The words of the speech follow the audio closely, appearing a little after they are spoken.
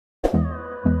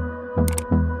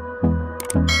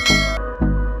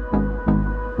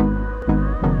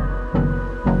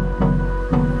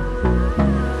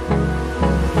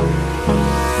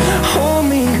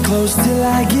close till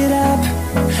I get up.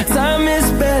 Time is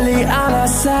barely on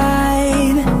our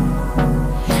side.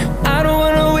 I don't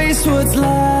wanna waste what's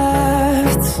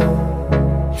left.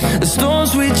 The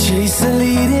storms we chase are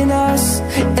leading us,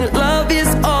 and love is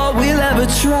all we'll ever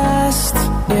trust.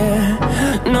 Yeah,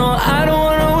 no, I don't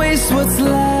wanna waste what's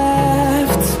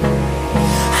left.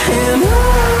 And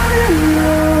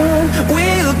on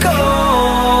we'll go,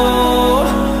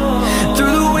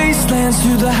 through the wastelands,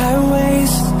 through the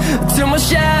highways, till my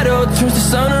shadow turns to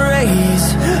sun rays.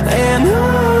 And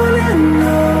on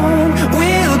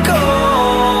we'll go,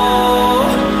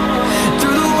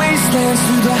 through the wastelands,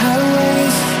 through the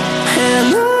highways,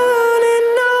 and on we'll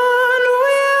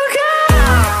go.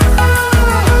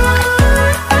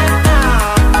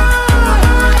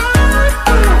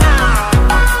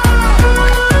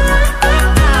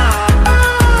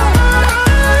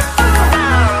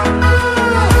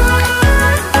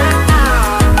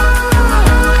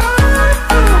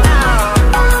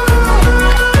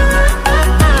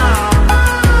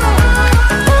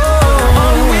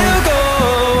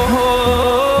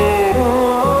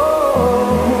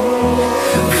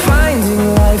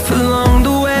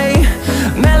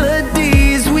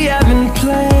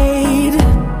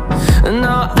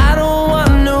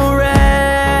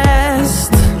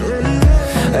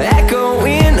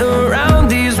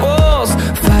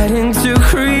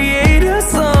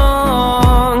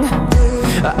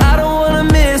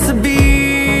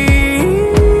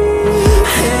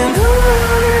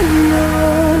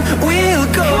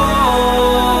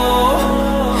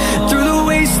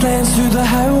 Through the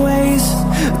highways,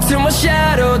 till my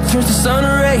shadow turns to sun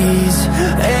rays.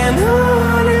 And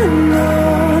on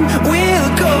we'll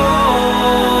go,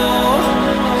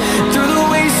 through the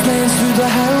wastelands, through the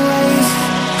highways.